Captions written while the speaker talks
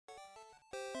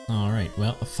Alright,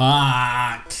 well,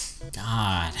 fuck!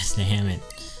 God damn it.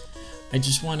 I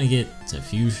just want to get to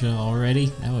Fuchsia already.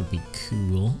 That would be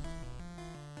cool.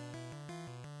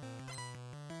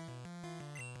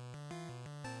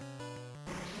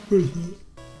 I'm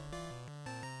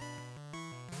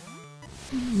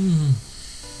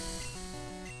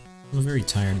a very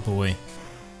tired boy.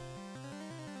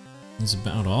 That's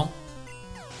about all.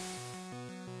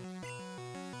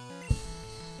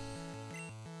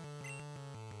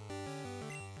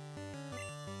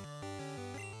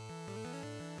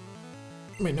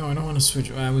 Wait, no, I don't want to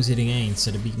switch. I was hitting A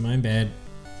instead of B. My bad.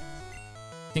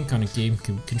 I think on a game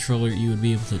controller you would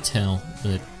be able to tell,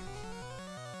 but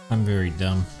I'm very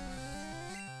dumb.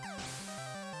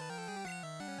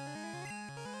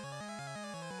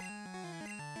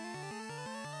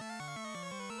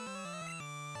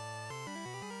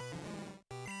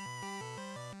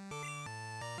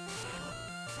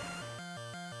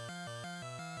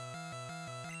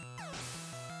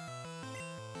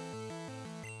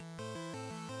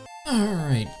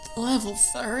 Alright, level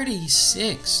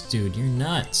 36! Dude, you're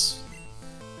nuts.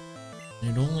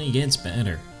 It only gets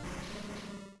better.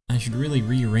 I should really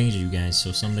rearrange you guys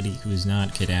so somebody who's not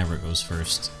Kadabra goes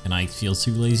first, and I feel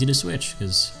too lazy to switch,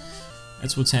 because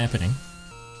that's what's happening.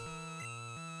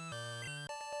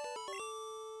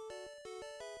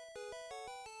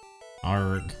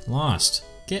 Arg. Lost.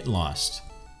 Get lost.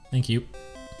 Thank you.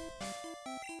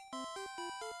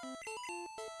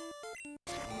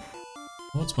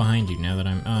 What's behind you now that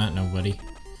I'm, nobody.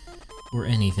 Or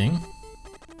anything.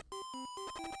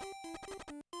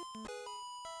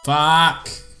 Fuck!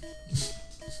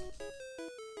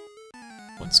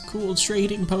 What's cool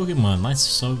trading Pokemon? That's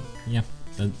so, yeah,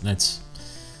 that's...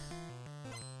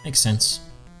 Makes sense.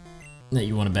 That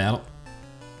you want to battle.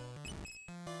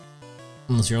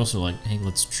 Unless you're also like, hey,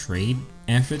 let's trade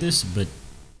after this, but...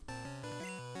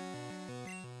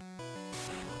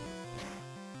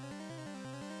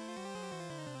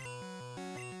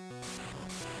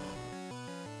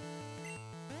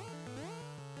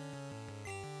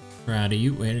 Proud of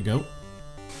you, way to go.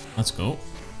 Let's go.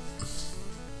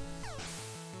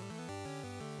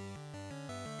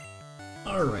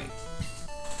 Alright.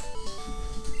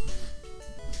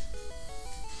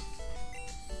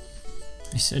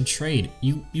 I said trade.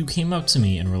 You came up to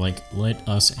me and were like, let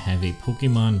us have a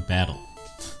Pokemon battle.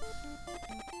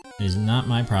 It is not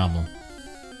my problem.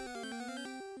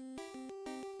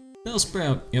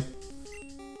 Bellsprout, yep.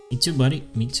 Me too, buddy.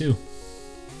 Me too.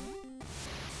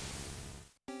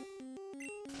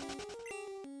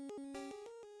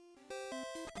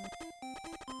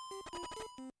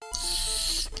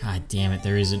 God damn it,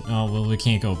 there isn't. Oh, well, we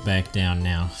can't go back down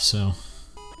now, so.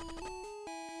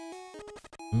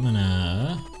 I'm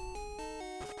gonna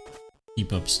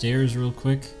keep upstairs real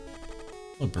quick.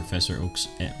 Hello, Professor Oak's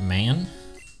man.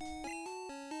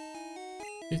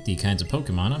 50 kinds of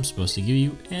Pokemon. I'm supposed to give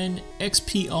you an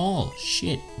XP all.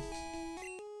 Shit.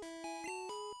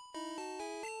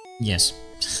 Yes.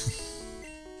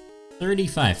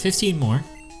 35. 15 more.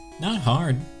 Not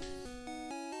hard.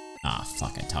 Ah,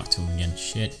 fuck, I talked to him again.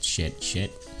 Shit, shit,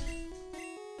 shit.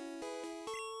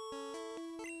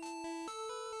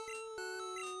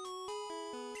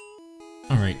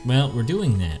 Alright, well, we're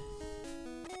doing that.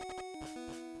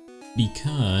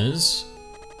 Because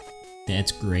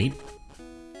that's great.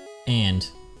 And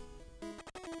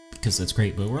because that's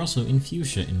great, but we're also in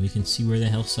Fuchsia, and we can see where the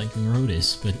hell Cycling Road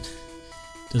is, but it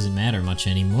doesn't matter much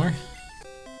anymore.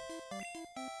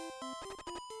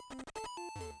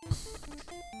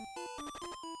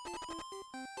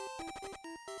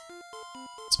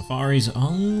 Safari's,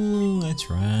 oh, that's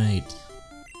right.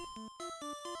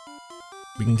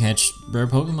 We can catch rare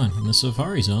Pokemon in the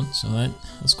Safari Zone, so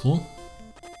that's cool.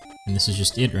 And this is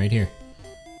just it right here.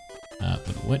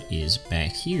 But what is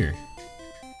back here?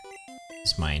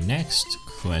 Is my next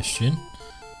question.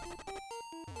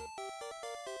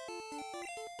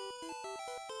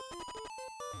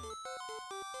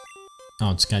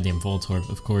 Oh, it's goddamn Voltorb,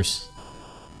 of course.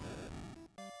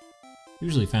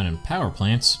 Usually found in power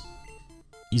plants.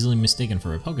 Easily mistaken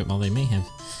for a Pokeball,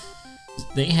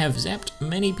 they have zapped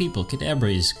many people.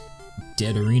 Kadabra is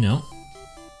dead, Reno.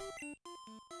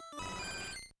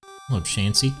 Hello,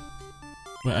 Chansey.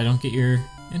 What, I don't get your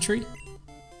entry?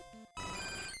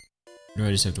 Or do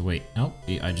I just have to wait? Nope,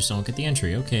 I just don't get the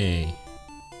entry, okay.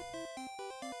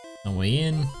 No way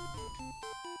in.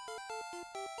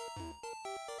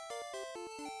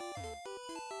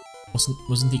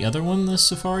 Wasn't the other one the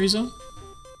Safari Zone?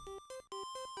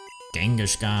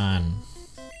 Kangaskhan.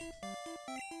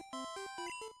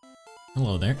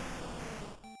 Hello there.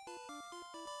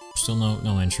 Still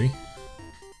no entry.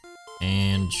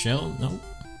 And Shell, no.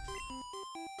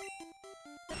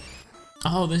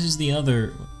 Oh, this is the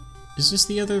other... Is this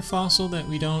the other fossil that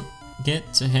we don't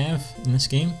get to have in this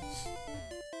game?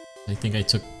 I think I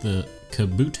took the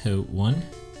Kabuto one.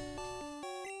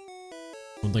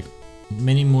 Would like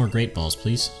many more Great Balls,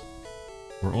 please.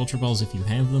 Or Ultra Balls if you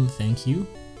have them, thank you.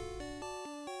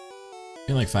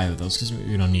 Get like 5 of those, because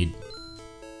we don't need...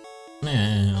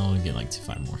 I'll get like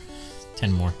 5 more.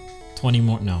 10 more. 20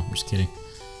 more. No, I'm just kidding.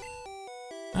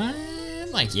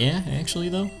 I'm like, yeah, actually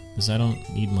though. Because I don't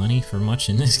need money for much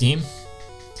in this game.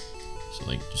 So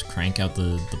like, just crank out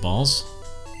the balls.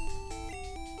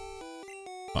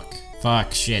 Fuck.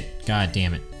 Fuck, shit. God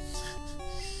damn it.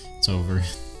 It's over.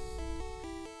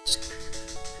 Just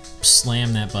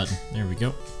slam that button. There we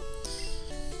go.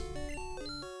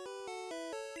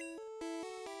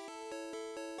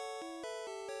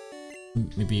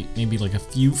 Maybe like a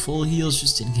few full heals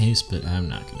just in case, but I'm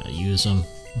not gonna use them,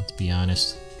 let's be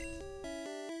honest.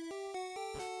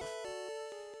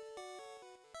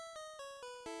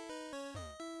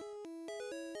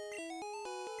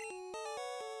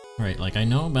 Alright, like I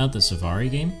know about the Safari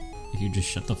game. If you just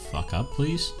shut the fuck up,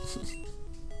 please.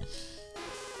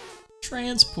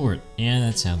 Transport. Yeah,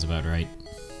 that sounds about right.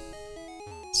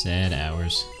 Sad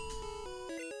hours.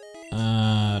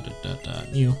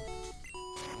 You.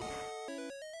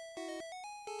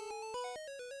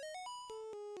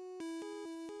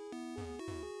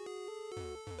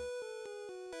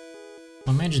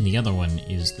 I imagine the other one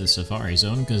is the Safari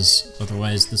Zone, because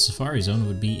otherwise the Safari Zone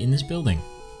would be in this building.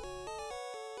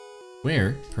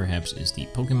 Where, perhaps, is the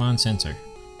Pokemon Center.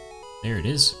 There it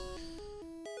is.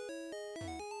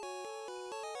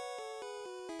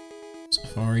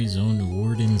 Safari Zone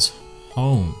Warden's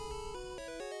home.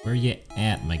 Where you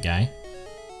at, my guy?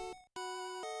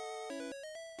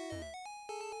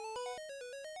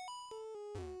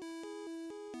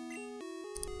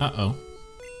 Uh-oh.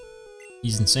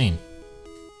 He's insane.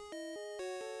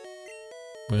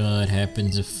 What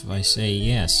happens if I say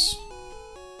yes?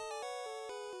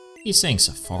 He's saying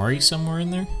Safari somewhere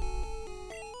in there?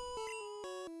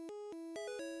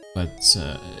 But,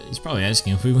 he's probably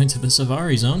asking if we went to the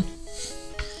Safari Zone.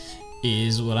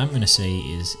 Is what I'm gonna say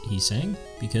is he's saying,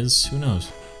 because who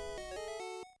knows?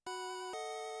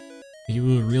 Are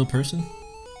you a real person?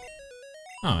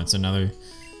 Oh, it's another...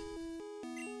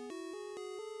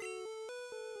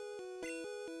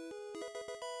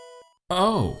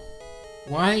 Oh!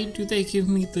 Why do they give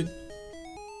me the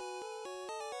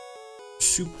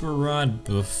super rod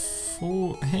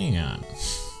before? Hang on.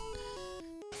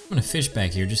 I'm gonna fish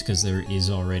back here just because there is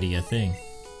already a thing.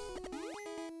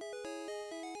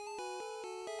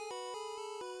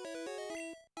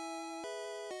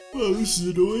 Oh, this is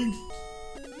annoying.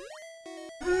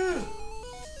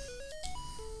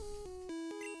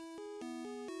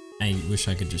 I wish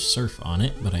I could just surf on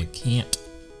it, but I can't.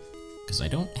 Because I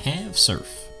don't have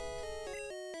surf.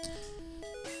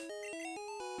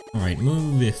 Alright,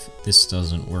 move if this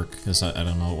doesn't work, because I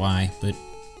don't know why, but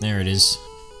there it is.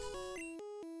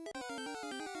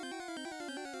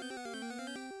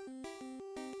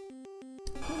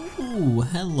 Ooh,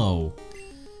 hello,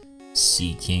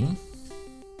 Sea King.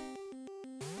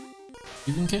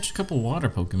 You can catch a couple water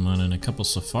Pokemon and a couple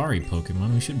Safari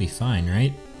Pokemon, we should be fine,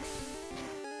 right?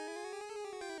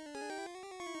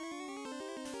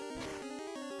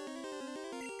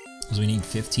 Because we need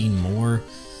 15 more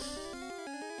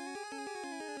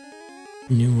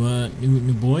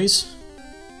new boys.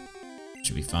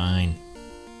 Should be fine.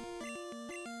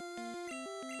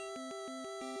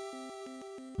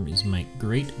 Where's my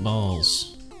Great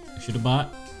Balls? I should have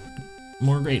bought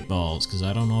more Great Balls, because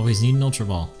I don't always need an Ultra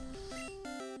Ball.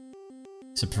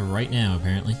 Except for right now,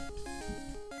 apparently.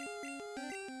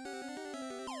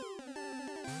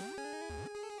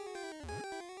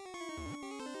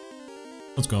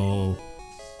 Let's go.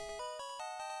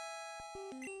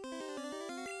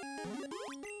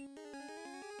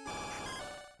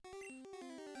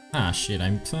 Ah shit,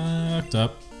 I'm fucked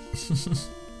up.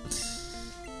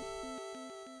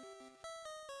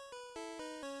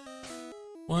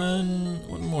 One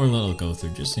more little go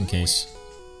through, just in case.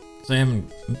 Because I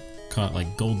haven't caught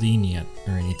like Goldeen yet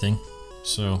or anything,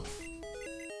 so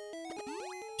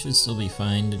should still be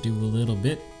fine to do a little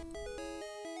bit.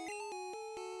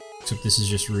 Except this is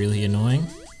just really annoying.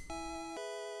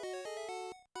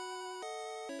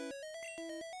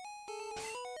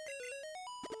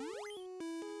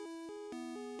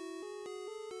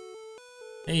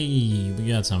 Hey, we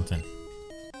got something.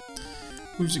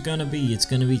 Who's it gonna be? It's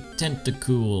gonna be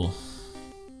Tentacool.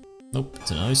 Nope,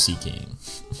 it's another Sea King.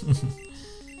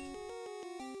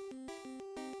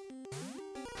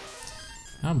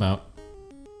 How about...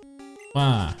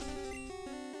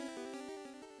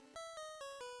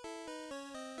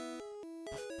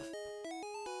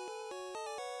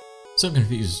 So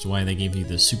confused as to why they gave you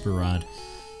the super rod.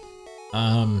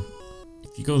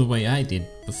 If you go the way I did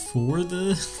before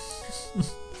the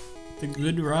the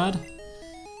good rod,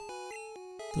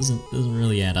 doesn't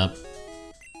really add up,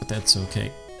 but that's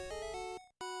okay.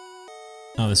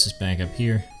 Oh, this is back up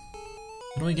here.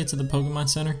 How do I get to the Pokemon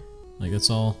Center? Like, that's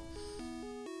all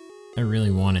I really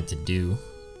wanted to do.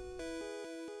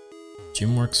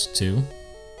 Gym works too.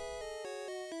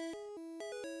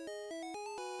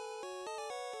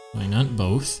 Why not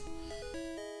both?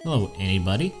 Hello,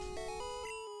 anybody?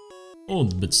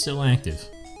 Old, but still active.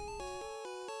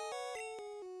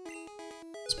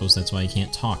 Suppose that's why he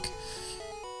can't talk.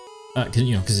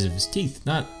 Because of his teeth,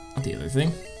 not the other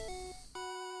thing.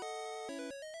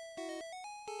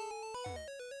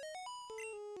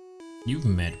 You've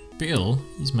met Bill?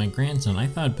 He's my grandson. I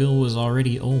thought Bill was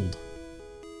already old.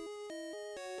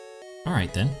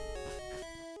 Alright then.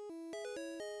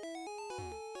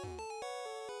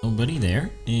 Nobody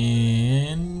there.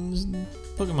 And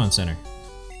Pokemon Center.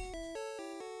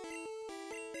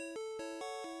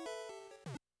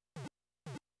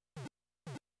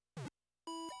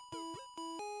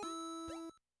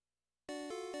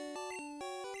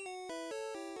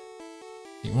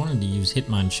 He wanted to use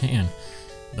Hitmonchan,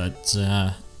 but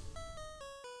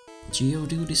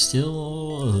Geodude is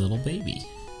still a little baby.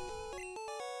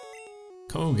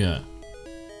 Koga.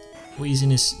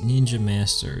 Poisonous Ninja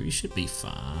Master. You should be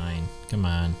fine. Come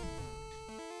on.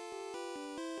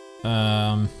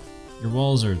 Your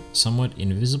walls are somewhat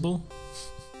invisible.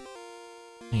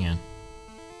 Hang on.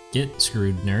 Get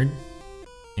screwed, nerd.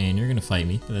 And you're gonna fight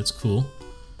me, but that's cool.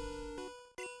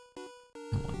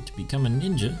 I wanted to become a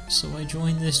ninja, so I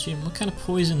joined this gym. What kind of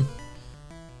poison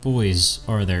boys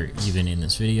are there even in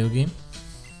this video game?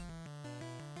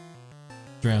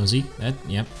 Drowsy.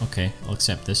 Yep, okay, I'll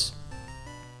accept this.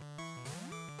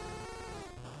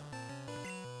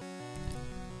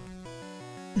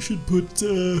 I should put,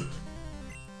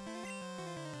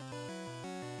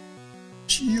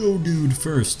 Geodude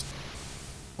first.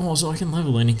 Oh, so I can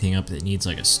level anything up that needs,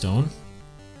 like, a stone?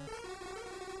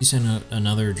 You sent out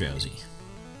another Drowsy.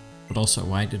 But also,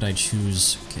 why did I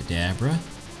choose Kadabra?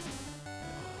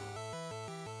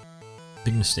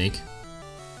 Big mistake.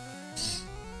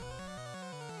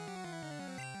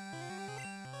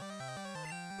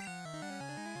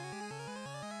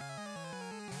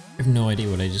 I have no idea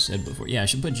what I just said before. Yeah, I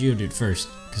should put Geodude first,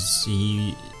 because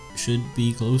he should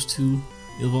be close to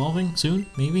evolving soon,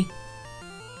 maybe?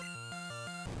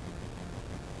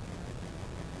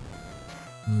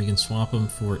 And we can swap him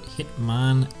for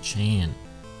Hitmonchan.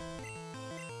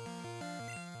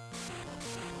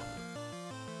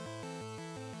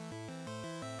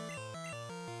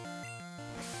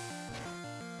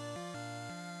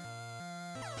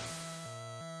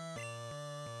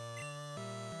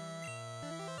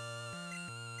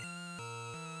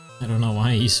 I don't know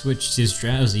why he switched his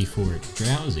Drowsy for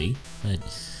Drowsy, but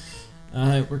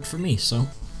it worked for me, so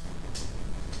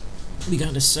we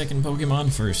got a second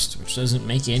Pokemon first, which doesn't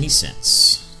make any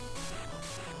sense.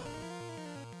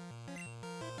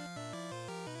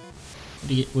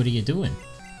 What are you doing?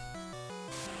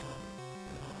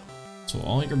 So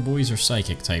all your boys are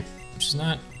Psychic type, which is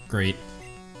not great.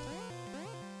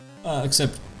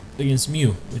 Except against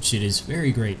Mew, which it is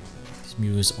very great, because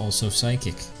Mew is also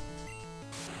Psychic.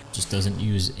 Just doesn't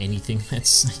use anything that's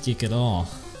psychic at all.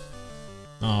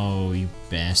 Oh, you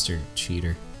bastard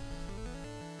cheater.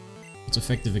 What's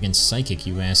effective against psychic,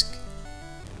 you ask?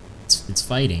 It's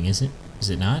fighting, is it? Is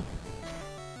it not?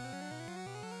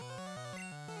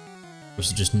 Or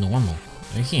is it just normal?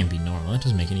 It can't be normal, that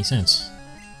doesn't make any sense.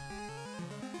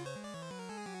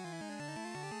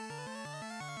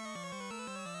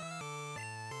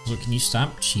 So can you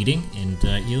stop cheating and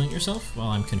healing yourself while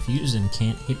I'm confused and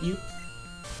can't hit you?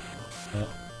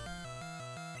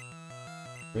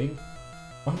 Rig?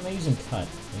 Amazing cut,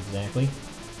 exactly.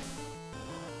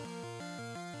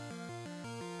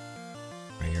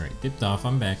 Alright, dipped off,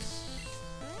 I'm back.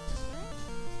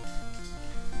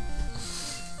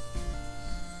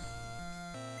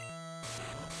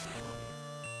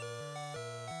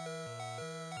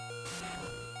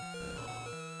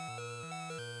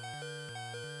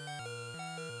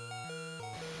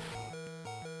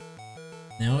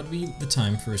 Now would be the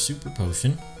time for a super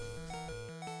potion.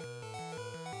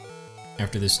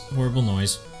 After this horrible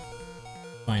noise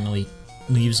finally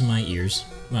leaves my ears.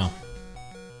 Well,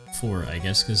 4, I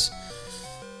guess, because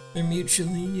they're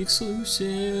mutually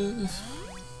exclusive.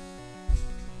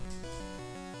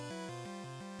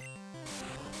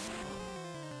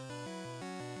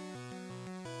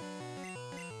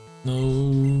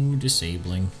 No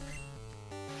disabling.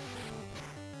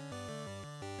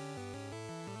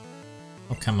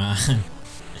 come on.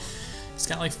 It's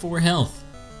got like 4 health.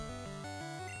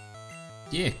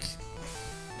 Dick.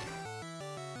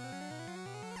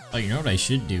 Oh, you know what I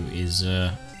should do is,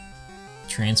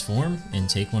 transform and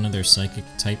take one of their psychic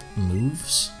type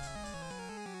moves.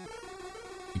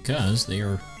 Because they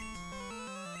are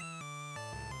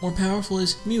more powerful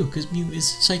as Mew, because Mew is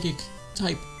psychic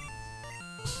type.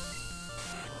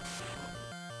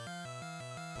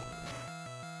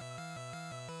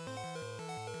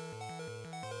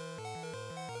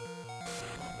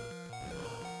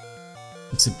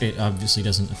 It obviously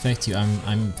doesn't affect you.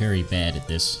 I'm very bad at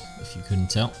this, if you couldn't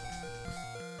tell.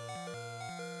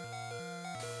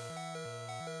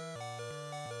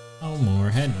 Oh,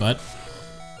 more headbutt.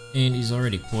 And he's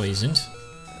already poisoned.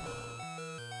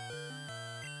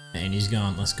 And he's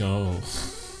gone, let's go.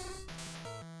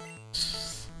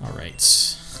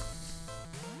 Alright.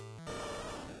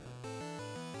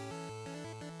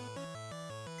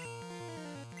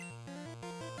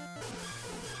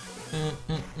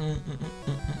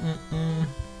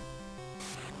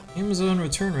 Amazon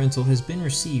return rental has been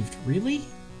received. Really?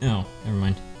 Oh, never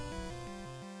mind.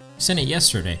 I sent it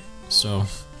yesterday, so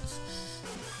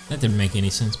that didn't make any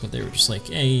sense, but they were just like,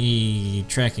 hey,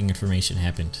 tracking information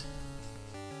happened.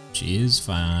 Which is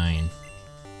fine.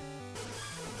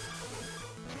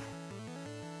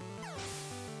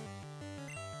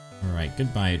 Alright,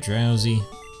 goodbye, Drowsy.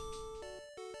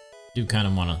 Do kind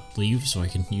of want to leave so I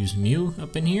can use Mew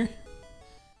up in here.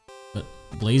 But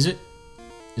Blaze It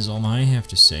is all I have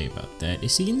to say about that.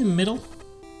 Is he in the middle?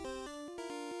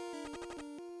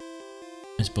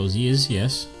 I suppose he is,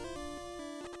 yes.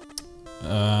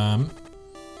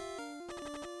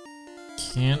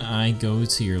 Can I go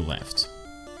to your left?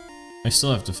 I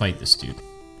still have to fight this dude.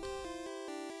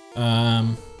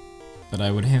 But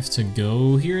I would have to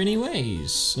go here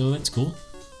anyways, so that's cool.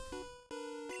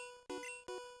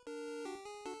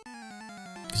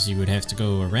 Because he would have to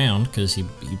go around, because he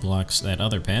blocks that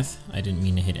other path. I didn't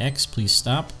mean to hit X, please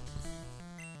stop.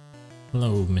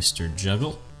 Hello, Mr.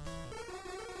 Juggle.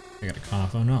 I got a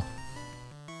cough, oh no.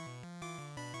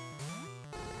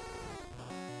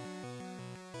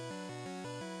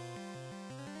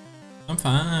 I'm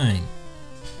fine.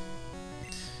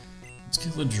 Let's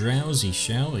kill the Drowsy,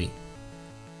 shall we?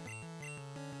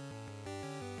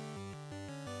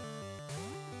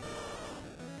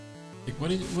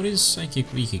 What is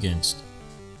Psychic weak against?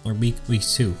 Or weak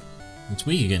 2? It's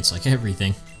weak against like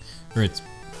everything. Or it's...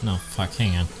 no, fuck,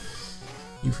 hang on.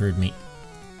 You heard me.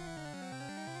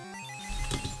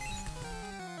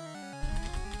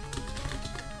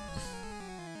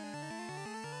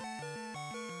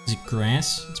 Is it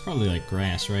grass? It's probably like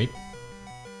grass, right?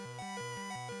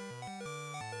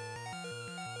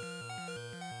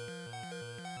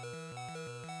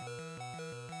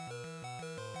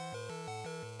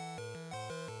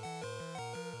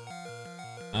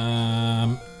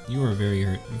 You are very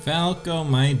hurt. Falco,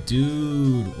 my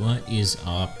dude, what is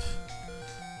up?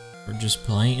 We're just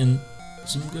playing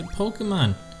some good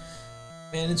Pokemon.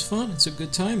 Man, it's fun. It's a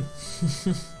good time.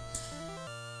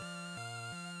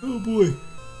 Oh boy.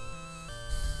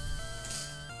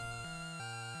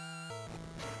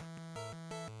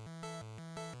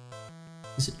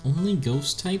 Is it only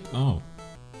ghost type? Oh,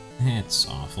 that's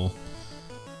awful.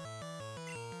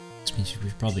 This means we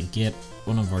should probably get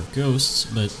one of our ghosts,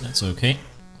 but that's okay.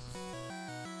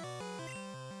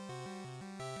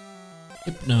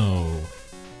 Hypno.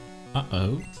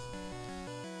 Uh-oh.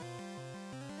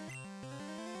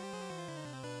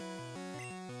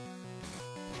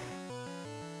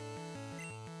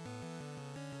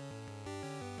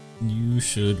 You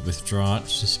should withdraw it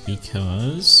just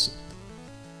because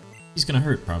he's gonna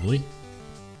hurt, probably.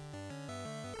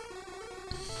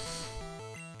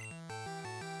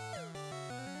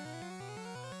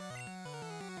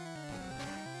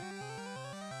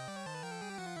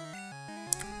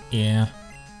 Yeah.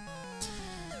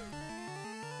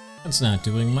 That's not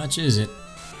doing much, is it?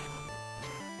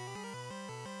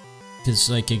 Because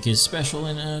Psychic is special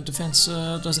and defense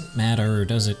doesn't matter,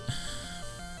 does it?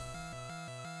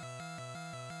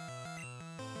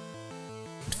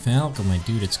 Falco, my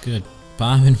dude, it's good.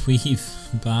 Bob and weave.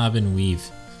 Bob and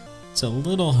weave. It's a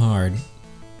little hard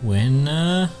when,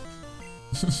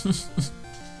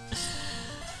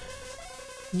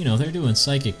 you know, they're doing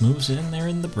psychic moves and they're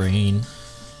in the brain.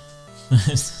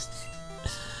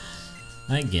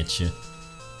 I get you.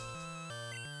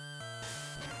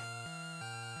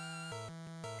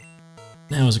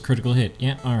 That was a critical hit.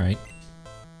 Yeah, alright.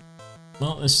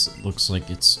 Well, this looks like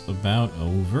it's about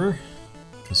over,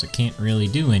 because I can't really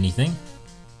do anything.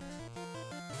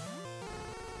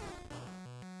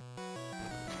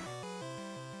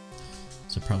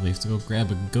 So I probably have to go grab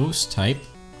a ghost type,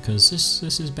 because this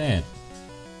is bad.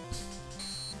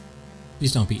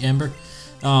 Please don't be Ember.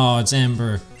 Oh, it's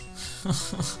Ember.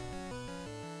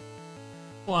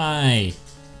 Why?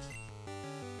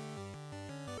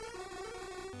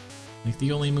 Like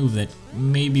the only move that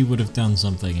maybe would have done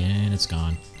something, and it's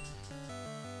gone.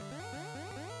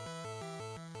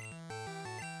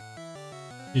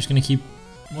 You're just gonna keep...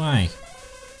 Why?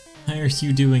 Why are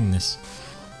you doing this?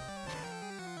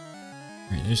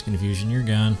 Alright, there's confusion, you're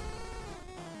gone.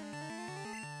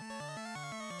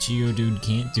 Geodude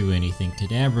can't do anything.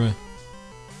 Kadabra,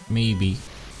 maybe.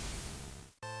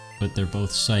 But they're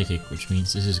both psychic, which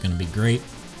means this is gonna be great.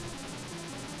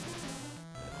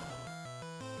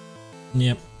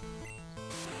 Yep.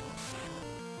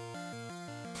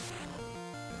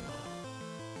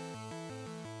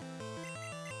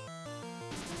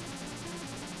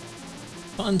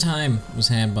 Fun time was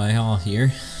had by all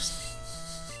here.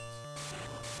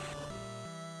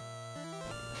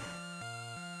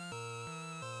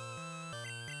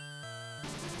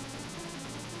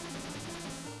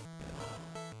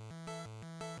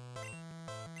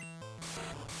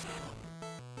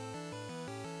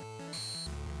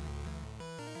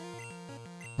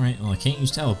 Right, well I can't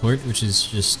use teleport, which is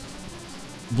just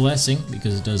a blessing,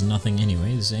 because it does nothing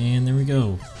anyways, and there we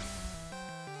go.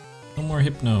 No more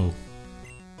Hypno.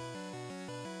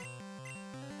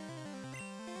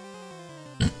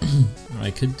 What I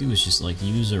could do is just like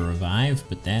use a revive,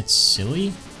 but that's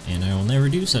silly, and I will never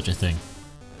do such a thing.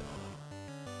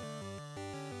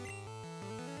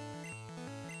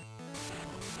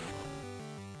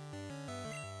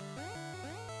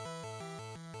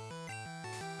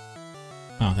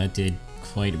 Oh, that did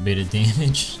quite a bit of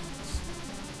damage.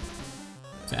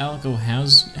 Falco,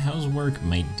 how's work,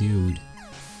 my dude?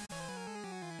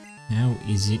 How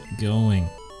is it going?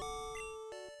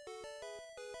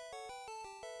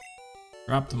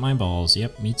 Dropped my balls.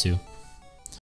 Yep, me too.